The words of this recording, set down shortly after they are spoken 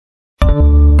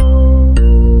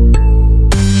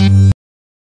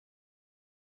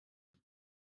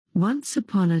Once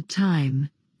upon a time,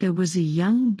 there was a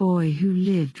young boy who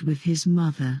lived with his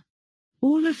mother.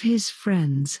 All of his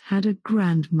friends had a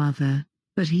grandmother,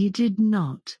 but he did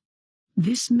not.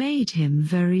 This made him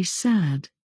very sad.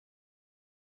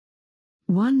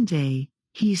 One day,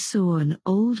 he saw an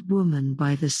old woman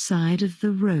by the side of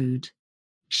the road.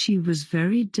 She was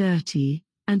very dirty,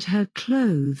 and her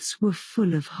clothes were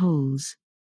full of holes.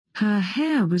 Her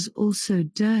hair was also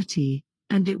dirty,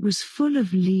 and it was full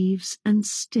of leaves and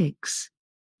sticks.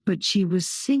 But she was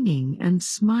singing and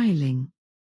smiling.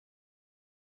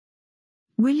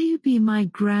 "Will you be my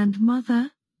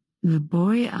grandmother?" the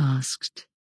boy asked.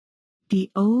 The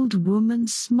old woman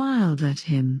smiled at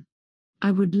him.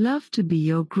 "I would love to be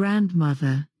your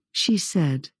grandmother," she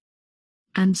said.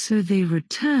 And so they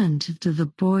returned to the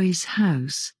boy's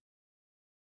house.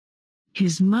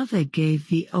 His mother gave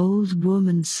the old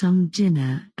woman some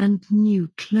dinner and new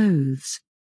clothes.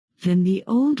 Then the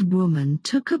old woman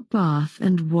took a bath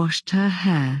and washed her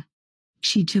hair.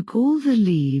 She took all the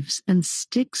leaves and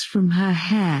sticks from her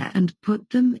hair and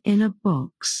put them in a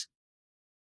box.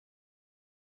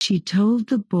 She told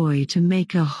the boy to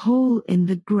make a hole in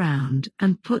the ground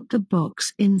and put the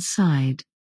box inside.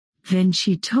 Then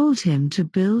she told him to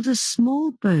build a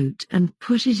small boat and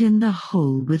put it in the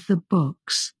hole with the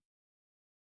box.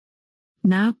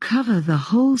 "Now cover the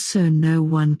hole so no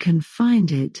one can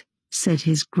find it," said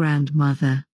his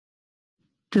grandmother.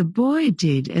 The boy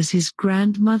did as his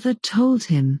grandmother told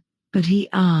him, but he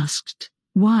asked,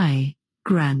 "Why,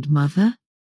 grandmother?"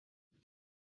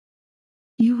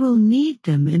 "You will need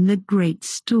them in the great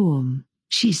storm,"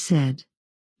 she said.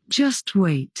 "Just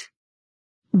wait."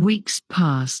 Weeks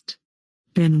passed.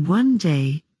 Then one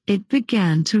day, it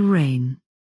began to rain.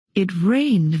 It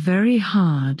rained very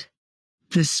hard.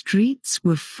 The streets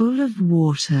were full of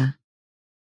water.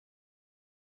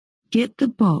 "Get the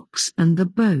box and the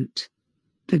boat,"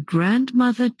 the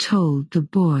grandmother told the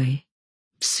boy.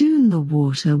 "Soon the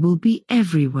water will be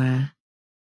everywhere."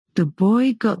 The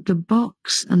boy got the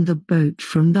box and the boat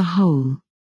from the hole.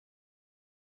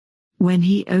 When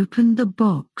he opened the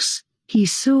box, he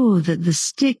saw that the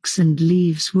sticks and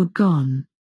leaves were gone.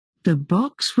 The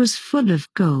box was full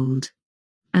of gold,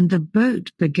 and the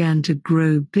boat began to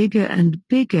grow bigger and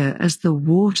bigger as the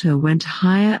water went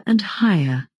higher and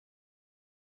higher.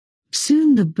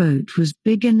 Soon the boat was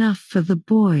big enough for the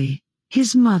boy,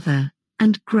 his mother,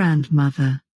 and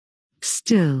grandmother.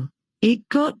 Still, it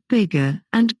got bigger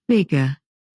and bigger.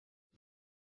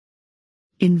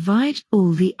 "Invite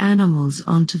all the animals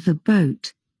onto the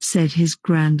boat," said his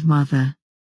grandmother.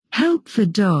 "Help the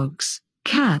dogs,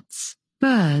 cats,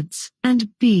 birds,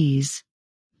 and bees.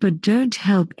 But don't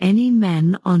help any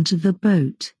men onto the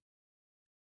boat."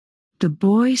 The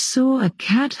boy saw a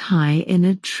cat high in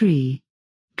a tree.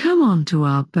 "Come onto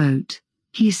our boat,"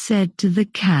 he said to the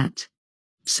cat.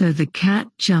 So the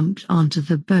cat jumped onto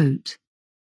the boat.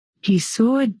 He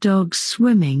saw a dog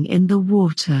swimming in the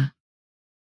water.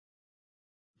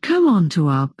 "Come onto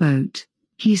our boat,"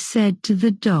 he said to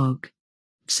the dog.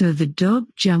 So the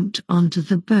dog jumped onto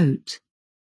the boat.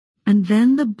 And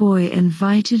then the boy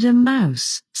invited a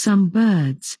mouse, some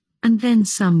birds, and then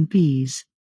some bees.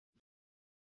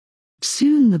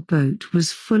 Soon the boat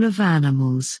was full of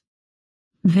animals.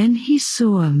 Then he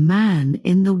saw a man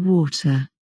in the water.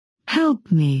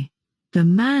 "Help me," the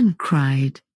man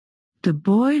cried. The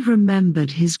boy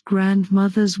remembered his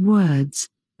grandmother's words,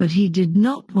 but he did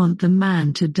not want the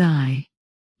man to die.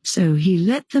 So he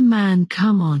let the man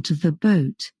come onto the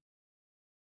boat.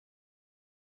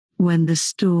 When the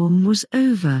storm was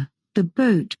over, the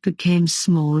boat became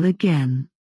small again.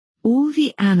 All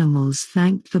the animals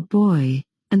thanked the boy,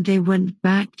 and they went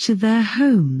back to their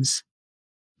homes.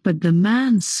 But the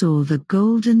man saw the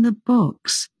gold in the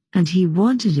box, and he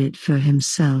wanted it for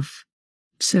himself.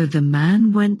 So the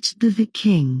man went to the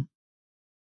king.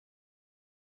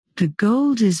 "The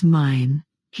gold is mine,"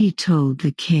 he told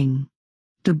the king.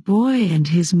 "The boy and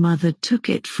his mother took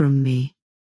it from me."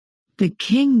 The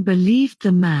king believed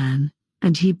the man,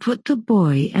 and he put the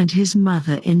boy and his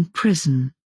mother in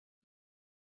prison.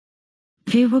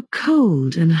 They were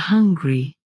cold and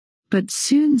hungry, but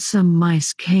soon some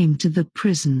mice came to the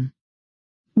prison.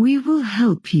 "We will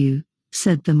help you,"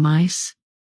 said the mice.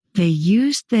 They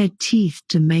used their teeth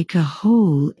to make a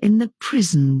hole in the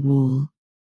prison wall.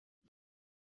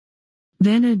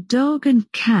 Then a dog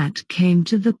and cat came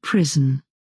to the prison.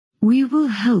 "We will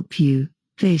help you,"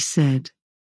 they said.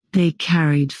 They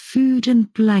carried food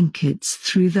and blankets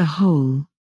through the hole.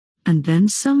 And then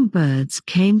some birds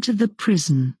came to the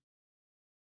prison.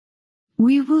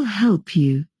 "We will help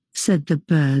you," said the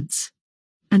birds.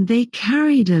 and they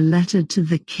carried a letter to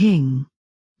the king.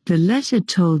 The letter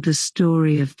told the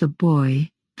story of the boy,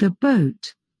 the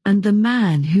boat, and the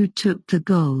man who took the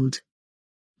gold.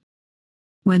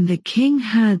 When the king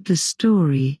heard the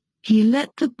story, he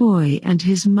let the boy and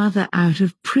his mother out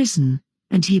of prison,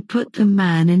 and he put the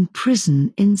man in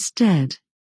prison instead.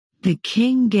 The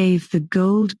king gave the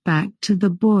gold back to the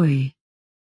boy.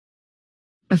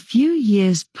 A few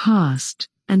years passed,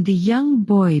 and the young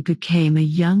boy became a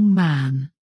young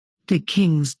man. The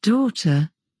king's daughter,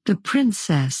 the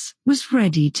princess, was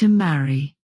ready to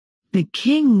marry. The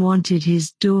king wanted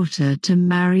his daughter to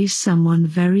marry someone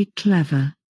very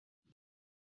clever.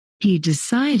 He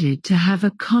decided to have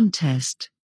a contest.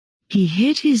 He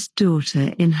hid his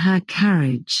daughter in her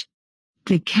carriage.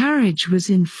 The carriage was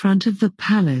in front of the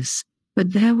palace,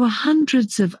 but there were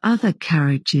hundreds of other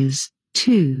carriages,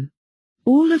 too.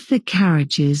 All of the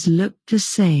carriages looked the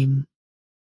same.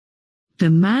 "The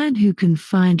man who can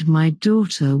find my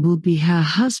daughter will be her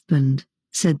husband,"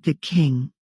 said the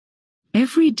king.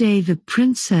 Every day the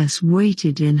princess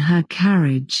waited in her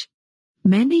carriage.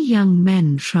 Many young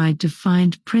men tried to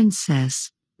find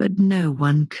Princess, but no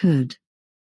one could.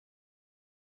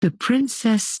 The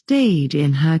princess stayed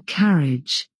in her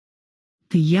carriage.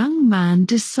 The young man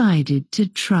decided to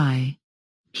try.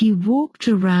 He walked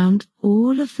around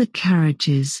all of the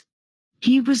carriages.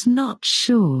 He was not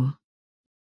sure.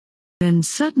 Then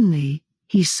suddenly,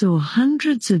 he saw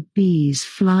hundreds of bees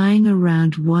flying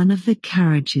around one of the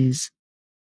carriages.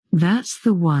 "That's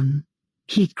the one,"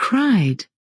 he cried.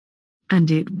 And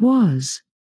it was.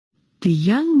 The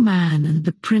young man and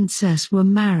the princess were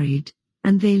married,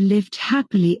 and they lived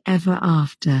happily ever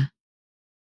after.